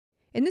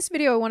In this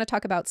video, I want to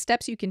talk about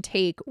steps you can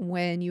take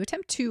when you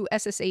attempt to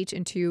SSH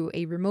into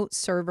a remote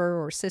server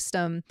or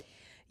system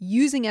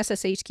using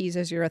SSH keys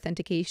as your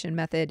authentication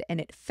method and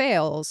it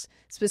fails,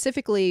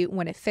 specifically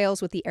when it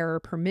fails with the error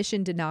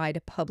permission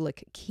denied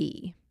public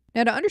key.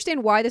 Now, to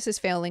understand why this is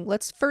failing,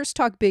 let's first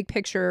talk big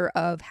picture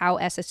of how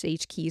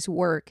SSH keys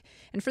work.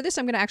 And for this,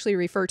 I'm going to actually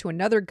refer to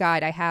another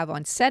guide I have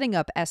on setting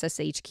up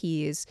SSH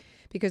keys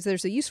because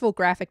there's a useful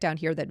graphic down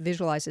here that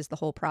visualizes the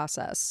whole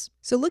process.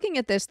 So looking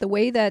at this, the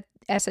way that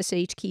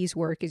SSH keys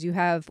work is you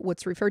have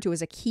what's referred to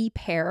as a key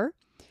pair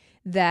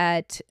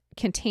that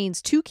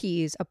contains two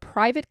keys, a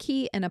private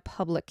key and a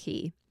public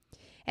key.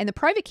 And the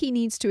private key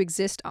needs to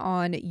exist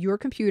on your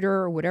computer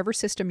or whatever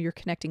system you're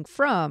connecting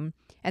from,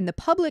 and the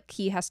public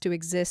key has to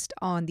exist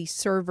on the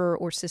server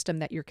or system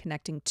that you're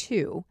connecting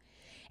to.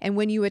 And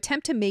when you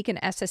attempt to make an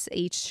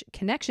SSH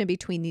connection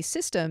between these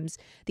systems,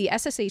 the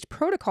SSH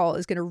protocol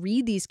is going to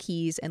read these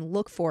keys and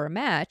look for a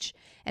match.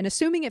 And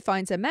assuming it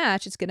finds a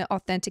match, it's going to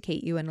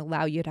authenticate you and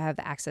allow you to have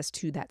access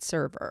to that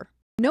server.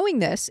 Knowing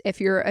this,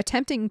 if you're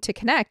attempting to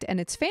connect and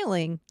it's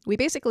failing, we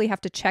basically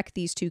have to check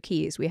these two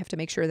keys. We have to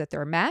make sure that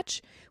they're a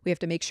match. We have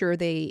to make sure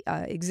they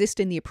exist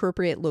in the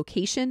appropriate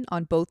location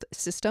on both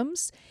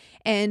systems.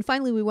 And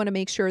finally, we want to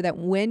make sure that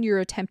when you're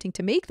attempting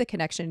to make the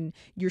connection,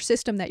 your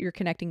system that you're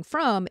connecting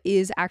from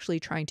is actually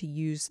trying to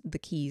use the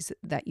keys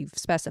that you've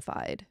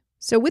specified.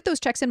 So with those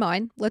checks in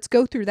mind, let's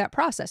go through that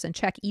process and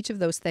check each of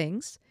those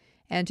things.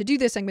 And to do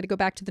this, I'm going to go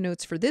back to the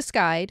notes for this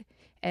guide,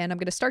 and I'm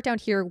going to start down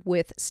here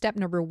with step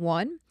number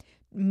 1.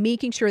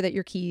 Making sure that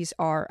your keys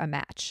are a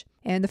match.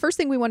 And the first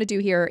thing we want to do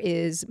here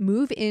is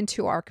move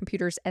into our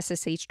computer's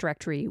SSH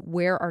directory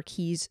where our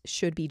keys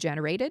should be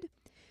generated.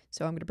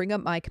 So I'm going to bring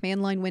up my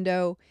command line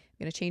window.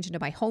 I'm going to change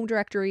into my home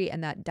directory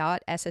and that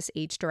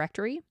 .sh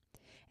directory.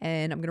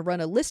 And I'm going to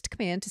run a list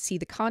command to see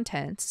the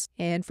contents.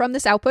 And from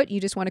this output, you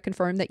just want to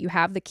confirm that you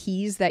have the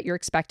keys that you're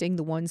expecting,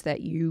 the ones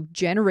that you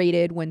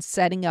generated when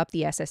setting up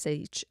the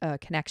SSH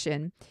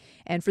connection.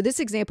 And for this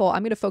example,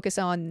 I'm going to focus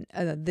on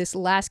this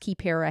last key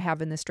pair I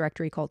have in this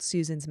directory called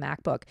Susan's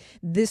MacBook.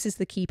 This is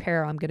the key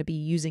pair I'm going to be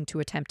using to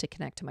attempt to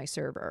connect to my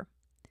server.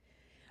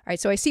 All right,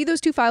 so I see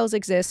those two files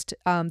exist.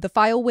 The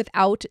file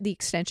without the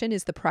extension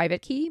is the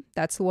private key.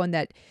 That's the one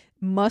that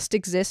must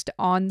exist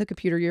on the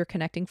computer you're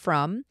connecting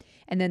from.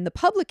 And then the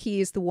public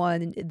key is the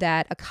one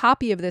that a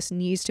copy of this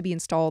needs to be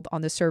installed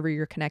on the server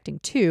you're connecting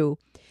to.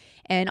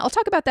 And I'll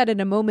talk about that in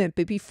a moment,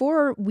 but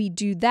before we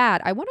do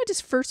that, I want to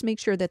just first make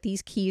sure that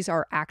these keys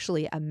are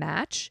actually a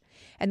match.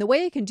 And the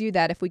way I can do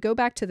that, if we go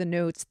back to the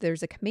notes,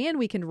 there's a command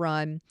we can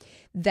run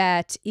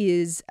that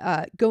is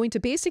going to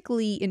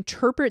basically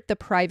interpret the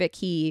private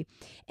key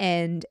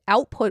and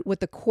output what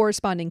the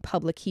corresponding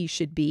public key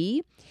should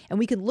be. And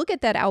we can look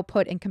at that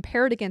output and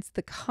compare it against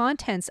the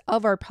contents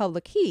of our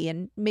public key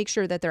and make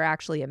sure that they're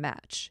actually a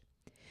match.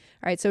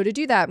 All right, so to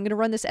do that, I'm going to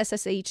run this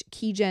SSH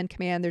keygen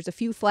command. There's a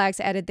few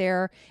flags added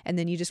there, and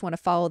then you just want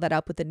to follow that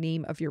up with the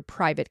name of your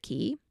private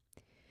key.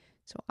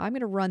 So I'm going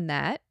to run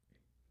that.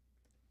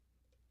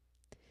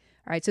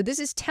 All right, so this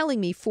is telling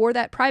me for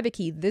that private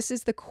key, this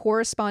is the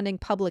corresponding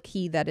public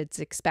key that it's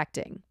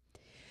expecting.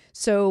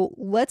 So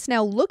let's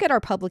now look at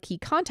our public key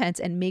contents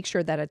and make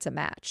sure that it's a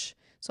match.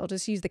 So I'll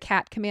just use the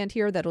cat command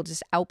here that'll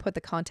just output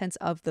the contents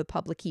of the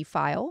public key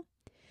file.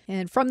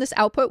 And from this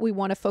output, we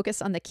want to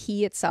focus on the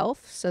key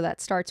itself. So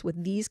that starts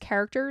with these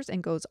characters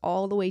and goes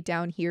all the way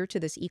down here to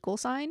this equal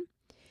sign.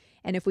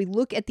 And if we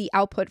look at the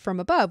output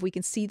from above, we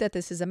can see that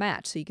this is a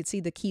match. So you can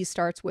see the key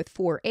starts with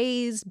 4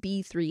 A's,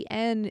 B, 3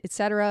 N,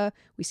 etc.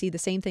 We see the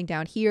same thing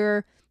down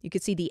here. You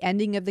can see the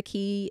ending of the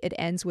key. It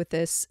ends with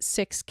this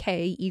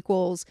 6K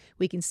equals.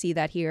 We can see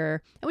that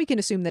here. And we can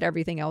assume that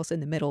everything else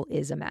in the middle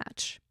is a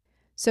match.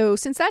 So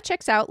since that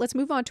checks out, let's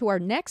move on to our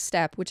next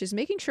step, which is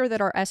making sure that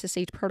our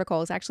SSH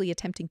protocol is actually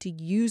attempting to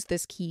use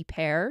this key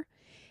pair.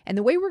 And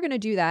the way we're going to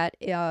do that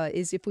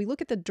is if we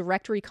look at the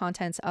directory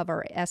contents of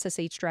our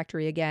SSH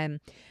directory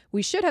again,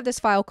 we should have this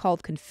file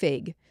called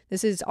config.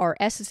 This is our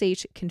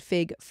SSH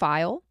config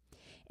file.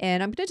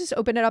 And I'm going to just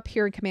open it up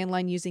here in command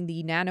line using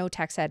the Nano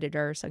text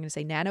editor. So I'm going to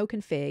say nano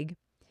config.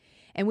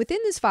 And within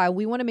this file,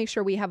 we want to make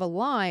sure we have a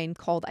line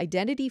called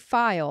identity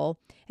file,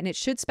 and it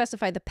should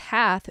specify the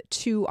path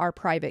to our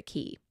private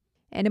key.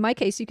 And in my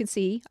case, you can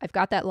see I've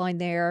got that line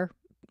there.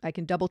 I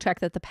can double check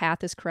that the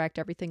path is correct.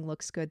 Everything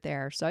looks good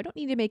there. So I don't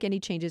need to make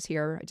any changes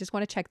here. I just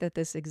want to check that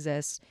this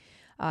exists.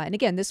 And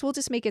again, this will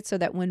just make it so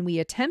that when we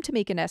attempt to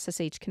make an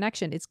SSH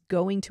connection, it's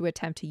going to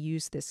attempt to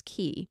use this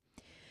key.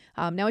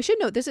 Now, I should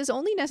note this is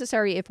only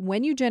necessary if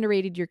when you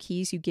generated your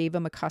keys, you gave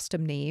them a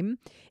custom name.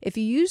 If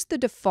you use the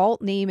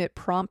default name it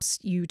prompts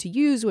you to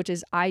use, which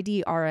is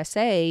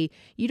IDRSA,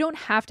 you don't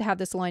have to have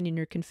this line in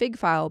your config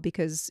file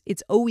because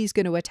it's always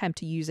going to attempt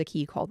to use a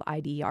key called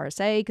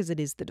IDRSA because it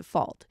is the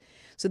default.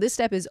 So this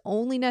step is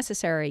only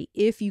necessary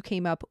if you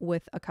came up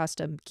with a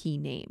custom key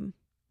name.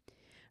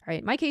 All right,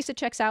 in my case, it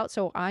checks out,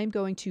 so I'm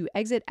going to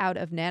exit out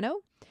of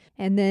Nano.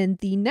 And then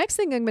the next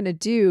thing I'm going to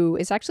do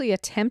is actually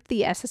attempt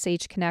the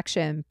SSH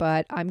connection,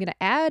 but I'm going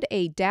to add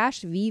a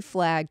 -v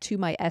flag to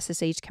my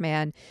SSH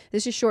command.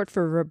 This is short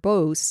for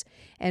verbose.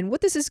 And what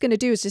this is going to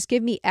do is just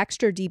give me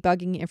extra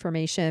debugging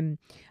information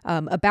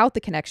about the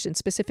connection,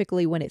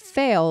 specifically when it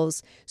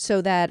fails,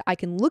 so that I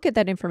can look at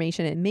that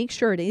information and make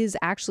sure it is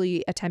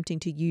actually attempting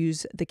to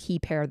use the key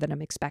pair that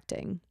I'm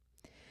expecting.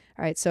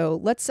 All right, so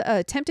let's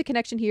attempt a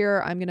connection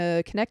here. I'm going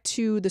to connect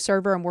to the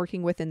server I'm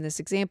working with in this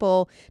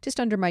example, just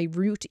under my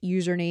root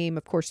username.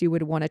 Of course, you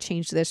would want to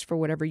change this for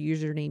whatever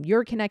username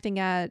you're connecting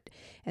at,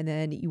 and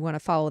then you want to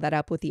follow that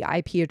up with the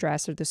IP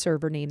address or the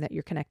server name that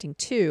you're connecting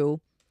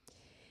to.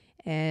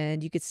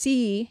 And you could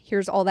see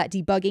here's all that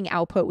debugging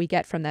output we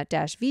get from that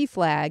 -v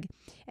flag.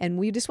 And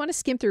we just want to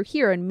skim through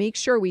here and make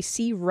sure we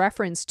see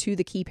reference to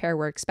the key pair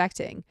we're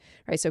expecting.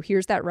 All right, so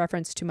here's that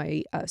reference to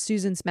my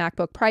Susan's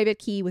MacBook private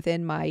key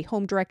within my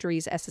home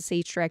directory's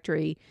SSH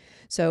directory.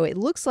 So it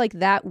looks like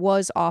that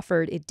was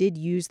offered. It did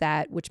use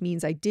that, which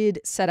means I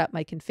did set up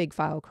my config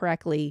file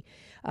correctly.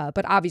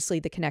 But obviously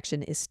the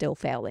connection is still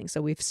failing.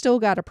 So we've still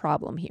got a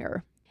problem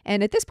here.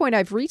 And at this point,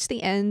 I've reached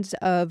the end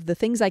of the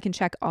things I can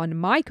check on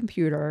my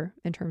computer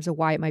in terms of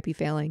why it might be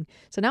failing.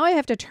 So now I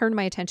have to turn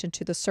my attention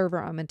to the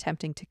server I'm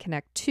attempting to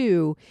connect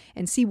to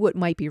and see what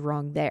might be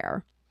wrong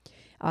there.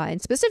 And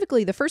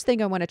specifically, the first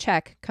thing I want to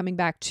check, coming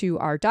back to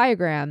our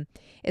diagram,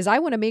 is I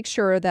want to make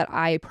sure that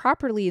I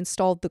properly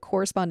installed the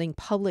corresponding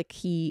public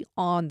key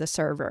on the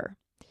server.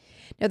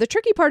 Now, the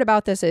tricky part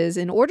about this is,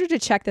 in order to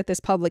check that this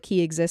public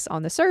key exists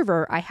on the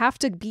server, I have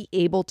to be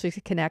able to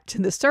connect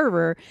to the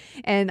server.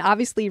 And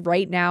obviously,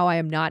 right now, I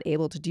am not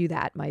able to do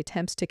that. My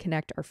attempts to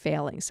connect are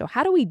failing. So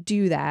how do we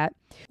do that?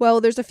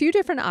 Well, there's a few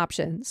different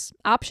options.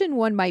 Option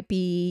one might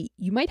be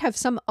you might have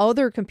some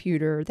other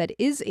computer that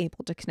is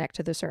able to connect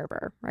to the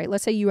server, right?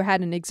 Let's say you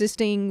had an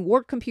existing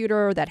work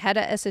computer that had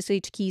a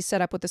SSH key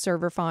set up with the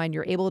server fine.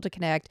 You're able to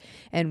connect.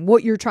 And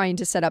what you're trying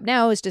to set up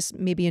now is just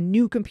maybe a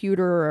new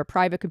computer or a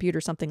private computer,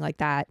 something like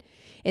that.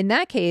 In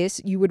that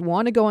case, you would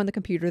want to go on the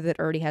computer that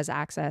already has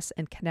access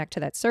and connect to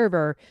that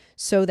server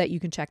so that you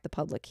can check the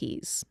public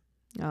keys.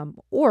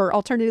 Or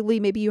alternatively,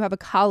 maybe you have a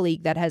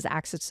colleague that has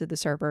access to the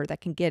server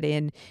that can get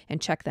in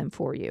and check them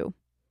for you.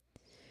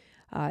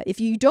 If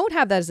you don't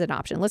have that as an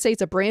option, let's say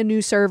it's a brand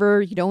new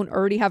server, you don't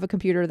already have a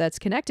computer that's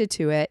connected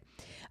to it.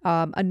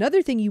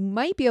 Another thing you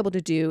might be able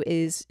to do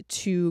is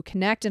to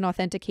connect and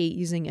authenticate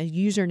using a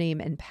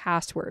username and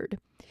password.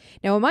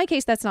 Now, in my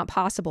case, that's not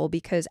possible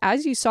because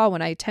as you saw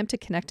when I attempt to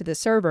connect to the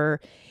server,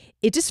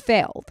 it just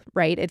failed,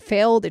 right? It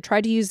failed. It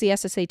tried to use the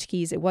SSH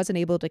keys. It wasn't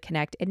able to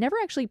connect. It never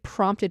actually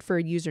prompted for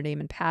a username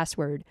and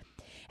password.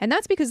 And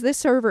that's because this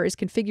server is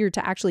configured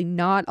to actually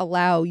not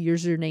allow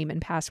username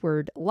and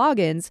password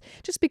logins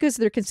just because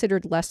they're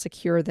considered less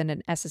secure than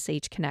an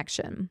SSH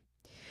connection.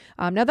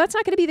 Now, that's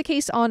not going to be the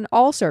case on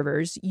all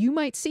servers. You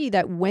might see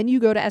that when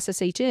you go to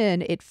SSH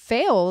in, it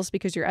fails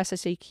because your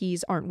SSH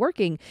keys aren't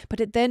working,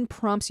 but it then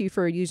prompts you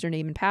for a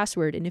username and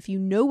password. And if you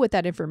know what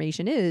that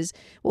information is,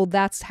 well,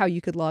 that's how you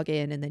could log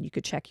in and then you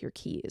could check your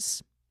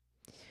keys.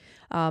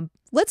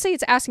 Let's say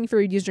it's asking for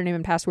a username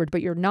and password,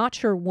 but you're not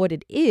sure what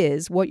it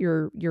is, what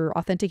your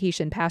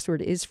authentication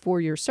password is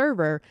for your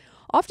server.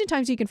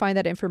 Oftentimes you can find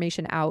that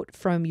information out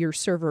from your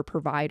server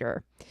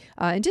provider.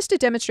 And just to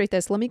demonstrate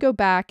this, let me go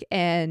back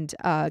and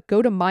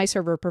go to my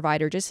server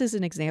provider just as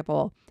an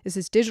example. This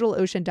is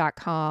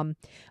DigitalOcean.com.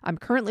 I'm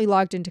currently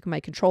logged into my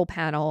control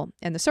panel,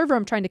 and the server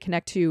I'm trying to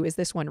connect to is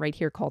this one right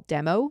here called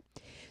Demo.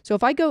 So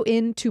if I go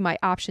into my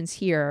options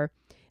here,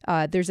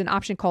 there's an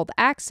option called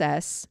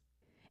Access.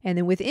 And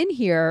then within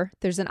here,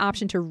 there's an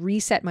option to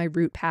reset my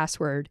root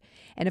password.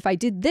 And if I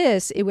did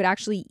this, it would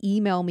actually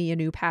email me a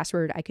new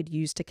password I could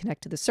use to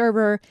connect to the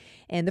server.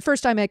 And the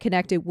first time I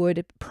connect, it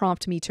would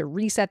prompt me to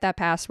reset that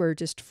password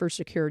just for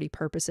security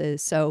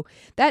purposes. So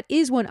that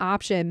is one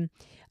option.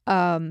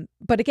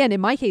 But again,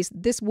 in my case,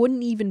 this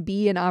wouldn't even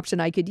be an option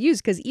I could use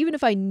because even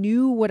if I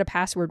knew what a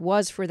password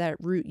was for that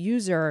root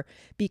user,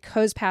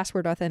 because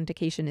password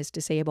authentication is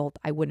disabled,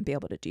 I wouldn't be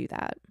able to do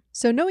that.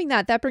 So knowing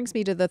that, that brings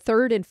me to the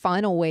third and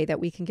final way that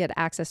we can get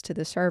access to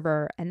the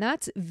server, and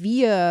that's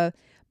via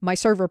my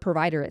server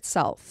provider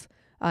itself.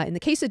 In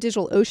the case of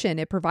DigitalOcean,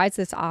 it provides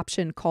this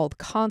option called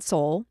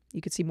Console.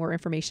 You can see more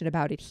information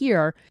about it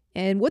here.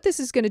 And what this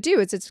is going to do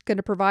is it's going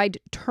to provide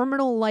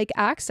terminal-like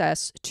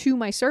access to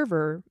my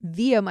server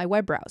via my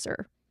web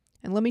browser.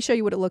 And let me show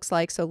you what it looks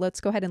like. So let's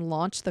go ahead and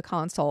launch the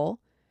console.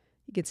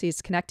 You can see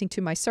it's connecting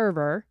to my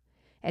server.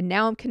 And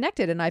now I'm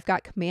connected and I've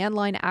got command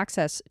line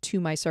access to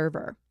my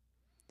server.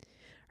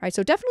 All right,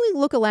 so definitely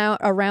look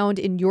around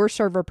in your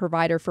server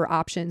provider for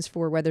options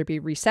for whether it be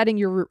resetting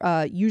your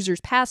user's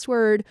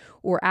password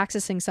or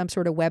accessing some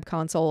sort of web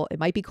console. It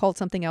might be called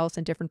something else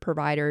in different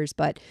providers,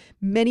 but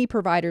many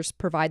providers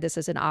provide this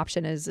as an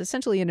option as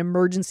essentially an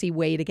emergency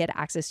way to get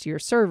access to your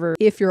server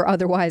if you're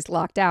otherwise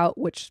locked out,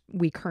 which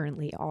we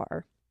currently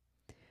are.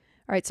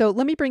 All right, so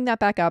let me bring that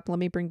back up. Let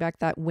me bring back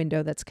that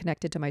window that's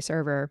connected to my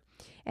server.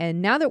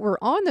 And now that we're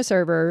on the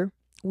server,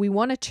 we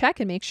want to check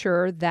and make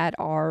sure that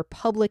our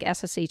public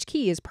SSH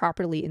key is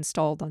properly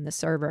installed on the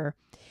server.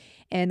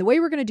 And the way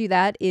we're going to do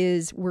that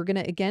is we're going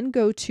to again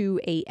go to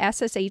a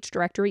SSH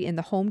directory in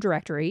the home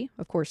directory.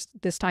 Of course,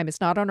 this time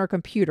it's not on our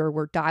computer.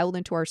 We're dialed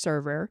into our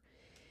server.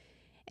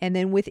 And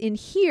then within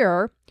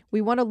here, we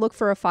want to look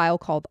for a file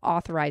called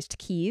authorized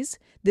keys.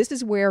 This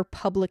is where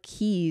public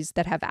keys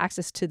that have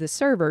access to the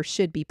server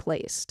should be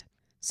placed.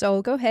 So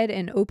I'll go ahead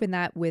and open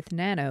that with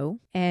Nano.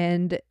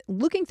 And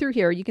looking through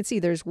here, you can see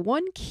there's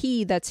one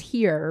key that's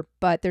here,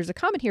 but there's a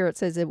comment here that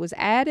says it was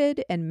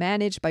added and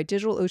managed by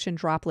DigitalOcean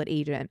Droplet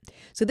Agent.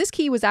 So this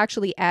key was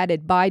actually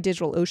added by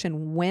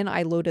DigitalOcean when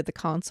I loaded the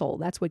console.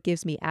 That's what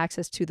gives me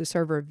access to the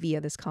server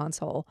via this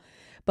console.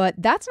 But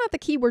that's not the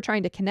key we're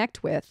trying to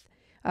connect with.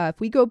 If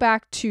we go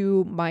back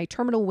to my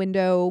terminal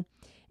window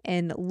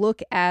and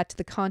look at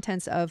the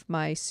contents of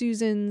my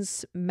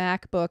Susan's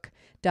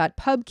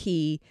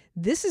MacBook.pubkey,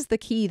 this is the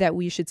key that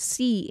we should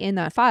see in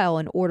that file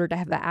in order to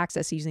have the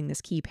access using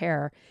this key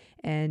pair.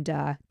 And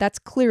that's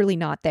clearly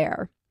not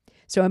there.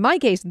 So in my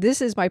case,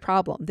 this is my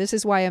problem. This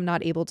is why I'm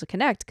not able to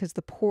connect, because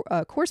the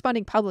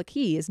corresponding public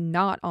key is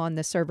not on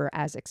the server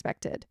as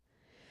expected.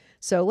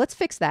 So let's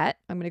fix that.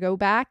 I'm going to go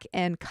back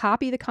and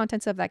copy the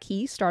contents of that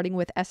key, starting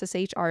with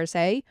SSH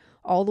RSA,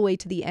 all the way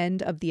to the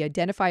end of the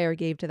identifier I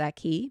gave to that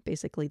key,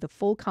 basically the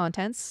full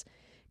contents.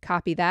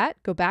 Copy that,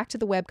 go back to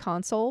the web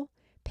console,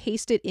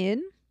 paste it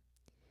in,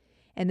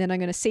 and then I'm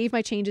going to save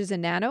my changes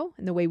in Nano.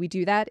 And the way we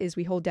do that is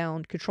we hold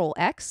down Control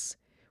X,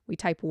 we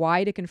type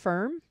Y to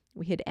confirm,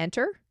 we hit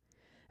Enter.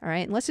 All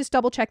right, and let's just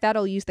double check that.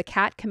 I'll use the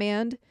cat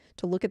command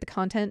to look at the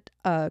contents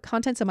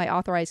of my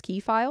authorized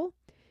key file.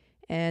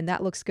 And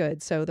that looks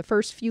good. So the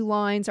first few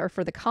lines are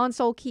for the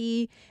console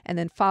key, and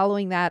then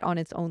following that on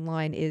its own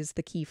line is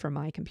the key from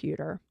my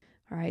computer.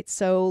 All right,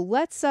 so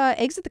let's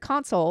exit the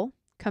console,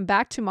 come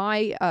back to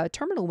my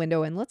terminal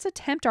window, and let's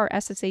attempt our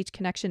SSH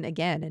connection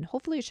again. And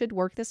hopefully it should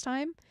work this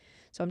time.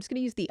 So I'm just going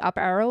to use the up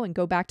arrow and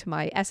go back to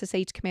my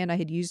SSH command I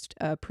had used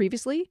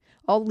previously.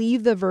 I'll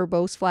leave the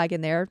verbose flag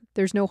in there.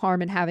 There's no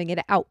harm in having it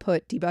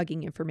output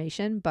debugging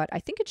information, but I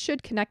think it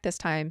should connect this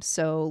time.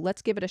 So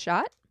let's give it a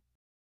shot.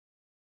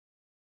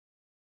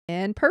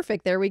 And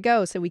perfect, there we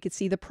go. So we could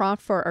see the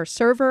prompt for our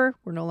server.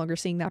 We're no longer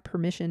seeing that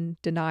permission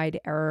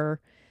denied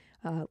error.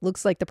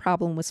 Looks like the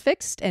problem was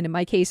fixed. And in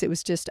my case, it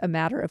was just a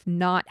matter of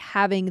not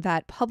having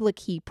that public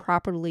key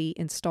properly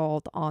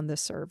installed on the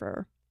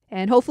server.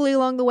 And hopefully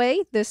along the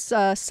way, this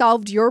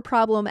solved your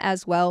problem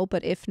as well.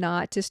 But if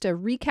not, just a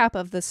recap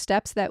of the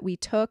steps that we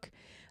took.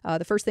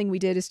 The first thing we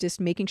did is just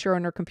making sure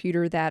on our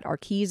computer that our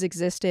keys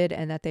existed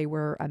and that they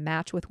were a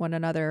match with one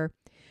another.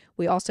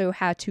 We also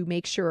had to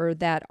make sure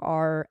that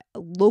our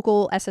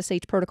local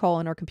SSH protocol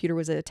on our computer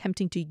was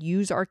attempting to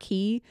use our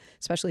key,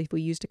 especially if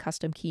we used a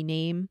custom key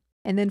name.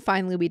 And then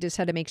finally, we just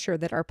had to make sure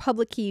that our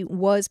public key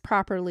was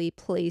properly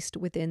placed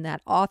within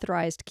that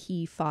authorized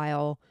key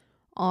file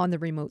on the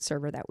remote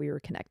server that we were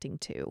connecting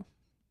to.